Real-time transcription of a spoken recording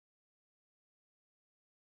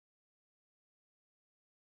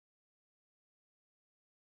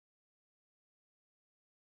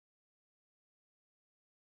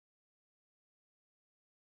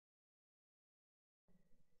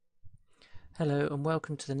Hello and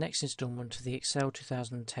welcome to the next instalment of the Excel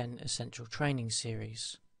 2010 Essential Training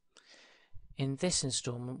Series. In this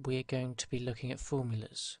instalment we are going to be looking at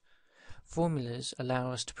formulas. Formulas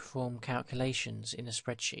allow us to perform calculations in a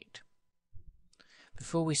spreadsheet.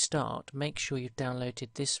 Before we start, make sure you've downloaded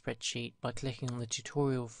this spreadsheet by clicking on the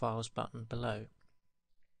Tutorial Files button below.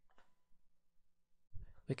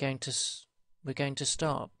 We're going to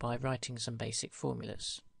start by writing some basic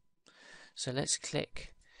formulas. So let's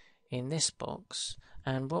click in this box,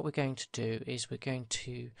 and what we're going to do is we're going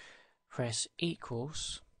to press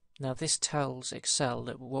equals. Now this tells Excel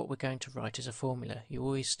that what we're going to write is a formula. You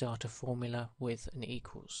always start a formula with an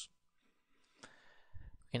equals.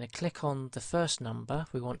 We're going to click on the first number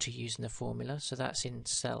we want to use in the formula, so that's in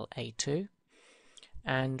cell A2,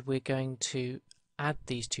 and we're going to add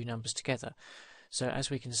these two numbers together. So as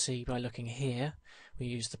we can see by looking here, we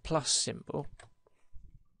use the plus symbol,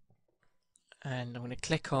 and I'm going to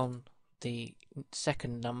click on the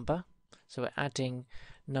second number, so we're adding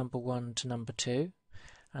number 1 to number 2,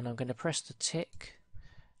 and I'm going to press the tick,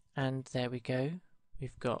 and there we go,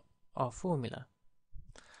 we've got our formula.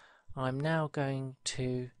 I'm now going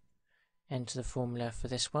to enter the formula for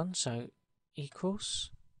this one, so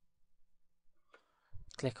equals,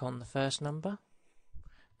 click on the first number,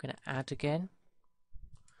 I'm going to add again,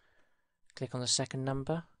 click on the second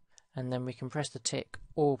number, and then we can press the tick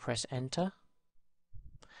or press enter.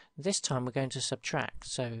 This time we're going to subtract,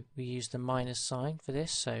 so we use the minus sign for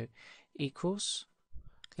this, so equals,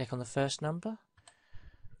 click on the first number,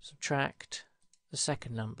 subtract the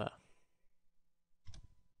second number.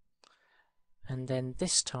 And then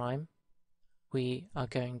this time we are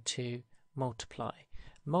going to multiply.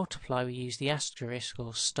 Multiply, we use the asterisk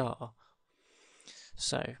or star.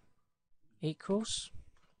 So equals,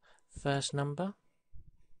 first number,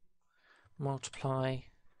 multiply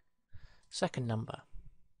second number.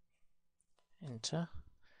 Enter,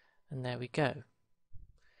 and there we go.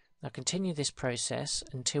 Now continue this process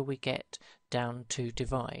until we get down to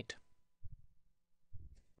divide.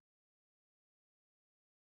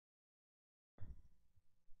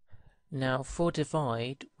 Now for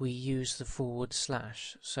divide we use the forward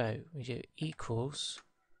slash, so we do equals,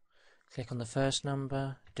 click on the first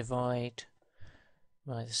number, divide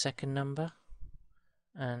by the second number,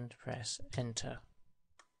 and press enter.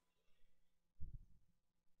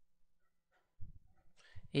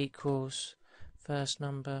 Equals, first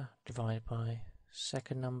number divided by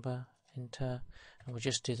second number, enter, and we'll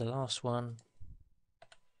just do the last one.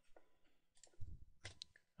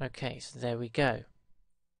 Okay, so there we go.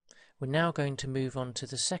 We're now going to move on to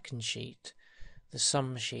the second sheet, the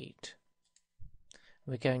sum sheet.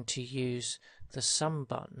 We're going to use the sum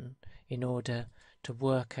button in order to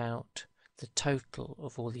work out the total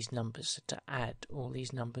of all these numbers, to add all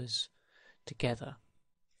these numbers together.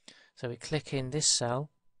 So we click in this cell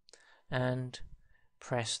and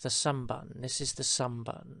press the sum button. This is the sum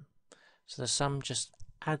button. So the sum just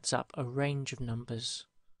adds up a range of numbers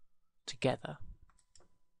together.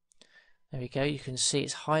 There we go, you can see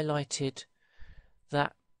it's highlighted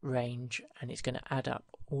that range and it's going to add up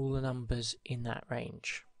all the numbers in that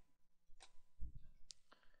range.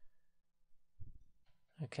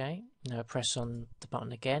 Okay, now press on the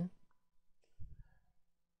button again.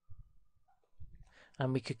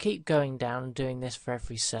 And we could keep going down and doing this for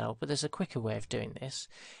every cell, but there's a quicker way of doing this.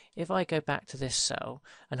 If I go back to this cell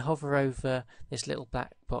and hover over this little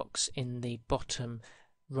black box in the bottom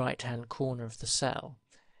right hand corner of the cell,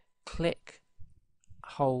 click,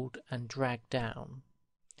 hold and drag down.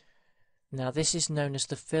 Now this is known as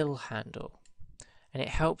the fill handle, and it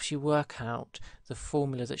helps you work out the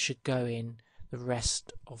formula that should go in the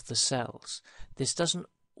rest of the cells. This doesn't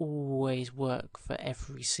always work for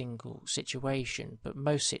every single situation, but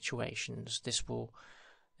most situations this will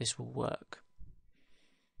work.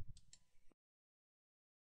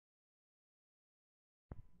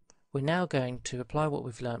 We're now going to apply what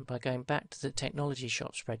we've learned by going back to the Technology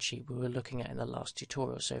Shop spreadsheet we were looking at in the last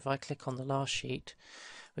tutorial. So if I click on the last sheet,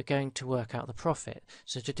 we're going to work out the profit.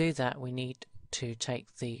 So to do that we need to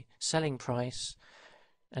take the selling price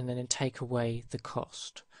and then take away the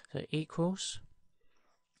cost. So equals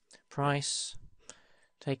price,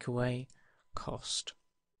 take away cost.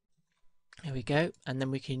 There we go, and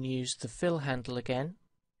then we can use the fill handle again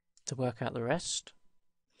to work out the rest.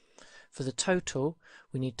 For the total,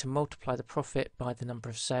 we need to multiply the profit by the number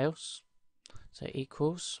of sales. So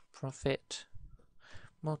equals profit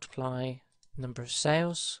multiply number of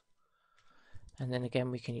sales, and then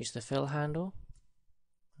again we can use the fill handle.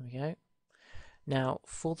 There we go. Now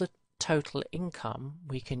for the total income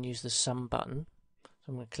we can use the sum button. So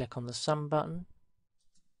I'm going to click on the sum button.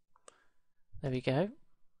 There we go.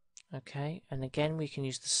 Okay, and again we can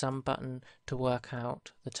use the sum button to work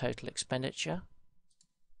out the total expenditure.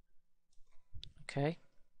 Okay,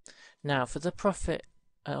 now for the profit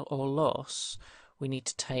or loss, we need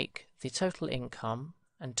to take the total income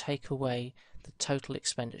and take away the total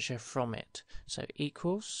expenditure from it. So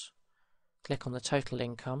equals, click on the total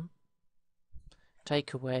income,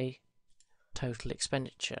 take away total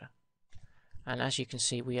expenditure. And as you can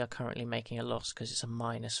see, we are currently making a loss because it's a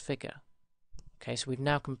minus figure. Okay, so we've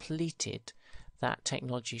now completed that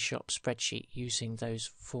Technology Shop spreadsheet using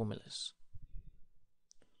those formulas.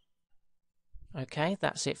 Okay,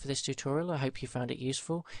 that's it for this tutorial. I hope you found it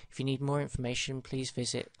useful. If you need more information, please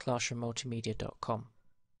visit classroommultimedia.com.